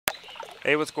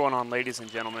Hey, what's going on, ladies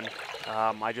and gentlemen?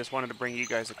 I just wanted to bring you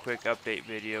guys a quick update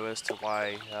video as to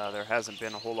why there hasn't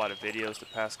been a whole lot of videos the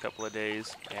past couple of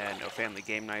days, and no family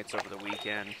game nights over the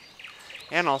weekend,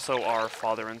 and also our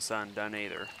father and son done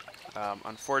either.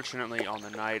 Unfortunately, on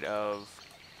the night of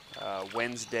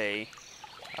Wednesday,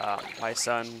 my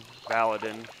son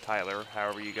Valadin, Tyler,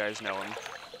 however you guys know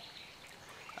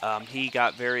him, he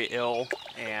got very ill,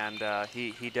 and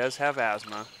he does have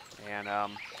asthma, and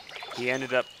he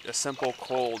ended up, a simple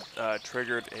cold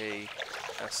triggered a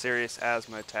serious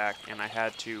asthma attack, and I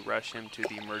had to rush him to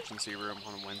the emergency room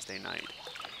on Wednesday night.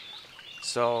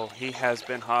 So he has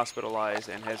been hospitalized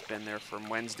and has been there from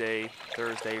Wednesday,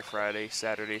 Thursday, Friday,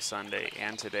 Saturday, Sunday,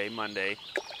 and today, Monday.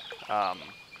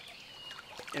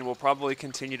 And will probably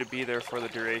continue to be there for the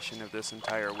duration of this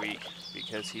entire week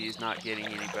because he's not getting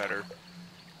any better.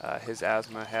 His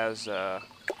asthma has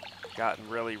gotten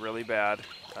really, really bad.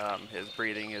 His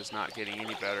breathing is not getting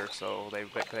any better, so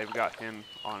they've got him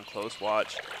on close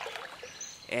watch.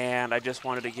 And I just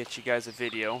wanted to get you guys a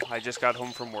video. I just got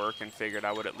home from work and figured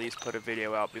I would at least put a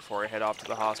video out before I head off to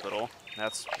the hospital.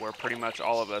 That's where pretty much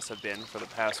all of us have been for the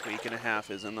past week and a half,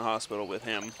 is in the hospital with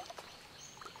him.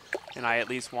 And I at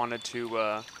least wanted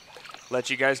to let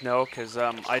you guys know, because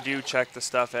I do check the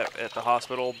stuff at the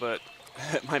hospital, but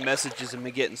my messages have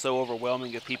been getting so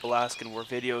overwhelming of people asking where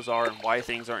videos are and why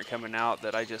things aren't coming out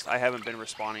that I haven't been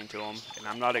responding to them. And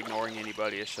I'm not ignoring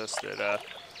anybody. It's just that,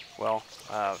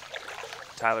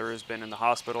 Tyler has been in the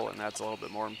hospital, and that's a little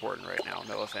bit more important right now.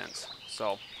 No offense.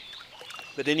 So,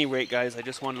 but at any rate, guys, I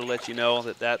just wanted to let you know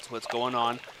that that's what's going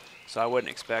on. So I wouldn't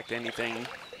expect anything,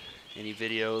 any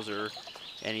videos or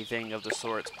anything of the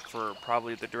sorts for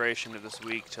probably the duration of this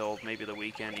week till maybe the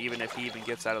weekend, even if he even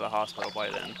gets out of the hospital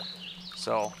by then.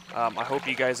 So I hope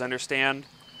you guys understand,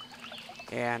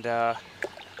 and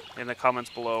in the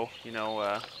comments below,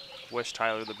 wish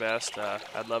Tyler the best.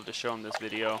 I'd love to show him this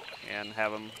video and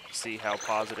have him see how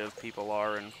positive people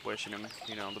are and wishing him,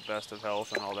 the best of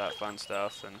health and all that fun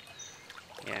stuff,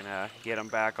 and get him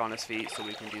back on his feet so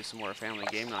we can do some more family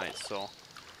game nights. So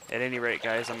at any rate,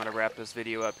 guys, I'm going to wrap this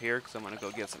video up here because I'm going to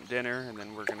go get some dinner, and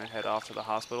then we're going to head off to the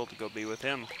hospital to go be with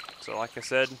him. So like I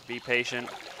said, be patient.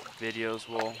 Videos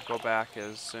will go back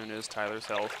as soon as Tyler's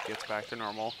health gets back to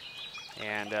normal,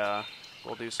 and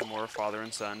we'll do some more father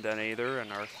and son done either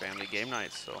and our family game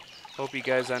nights. So hope you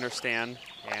guys understand,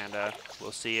 and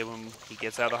we'll see you when he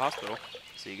gets out of the hospital.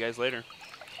 See you guys later.